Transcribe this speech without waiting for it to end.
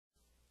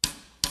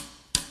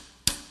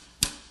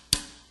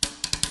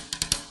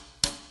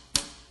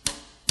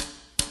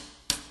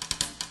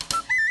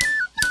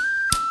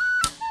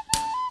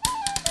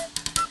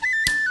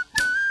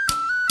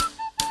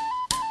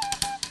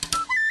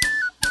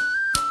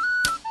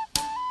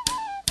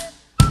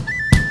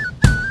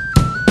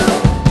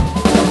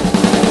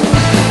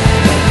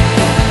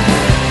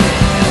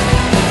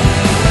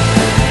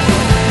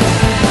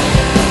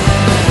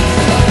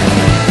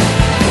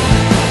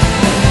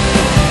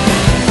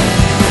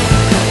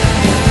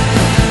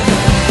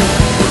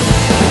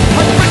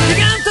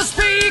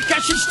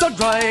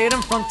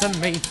to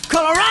me.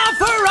 Colour of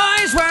her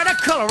eyes were the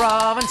colour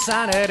of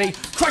insanity.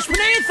 Crushed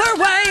beneath her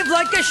wave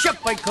like a ship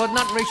I could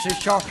not reach the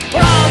shore.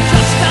 We're all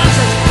just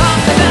dancers on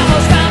the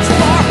devil's dance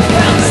floor.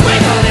 Well,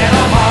 swing a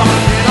little more,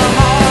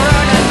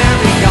 and there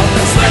we go.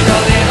 Swing a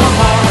little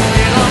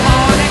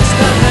more next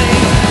to me.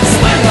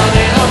 Swing a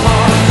little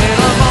more,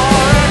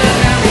 and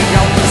there we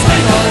go.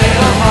 Swing a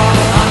little more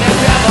on the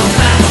devil's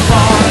dance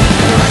floor.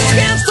 The rush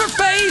against her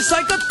face,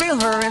 I could feel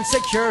her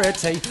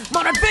insecurity.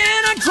 Mother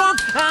been a drunk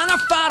and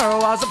her father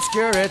was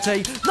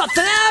obscurity.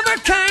 Nothing ever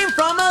came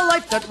from a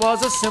life that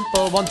was a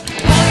simple one.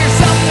 Pull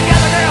yourself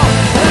together, girl,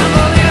 and have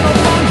a little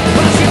fun.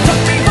 When she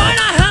took me by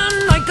the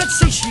hand, I could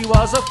see she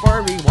was a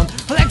furry one.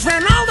 Her legs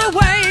ran all the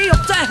way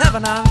up to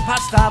heaven and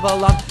past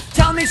Avalon.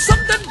 Tell me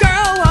something,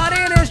 girl, what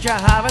it is you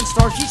have in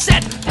store. She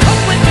said,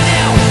 come with me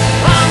now,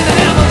 on the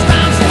devil's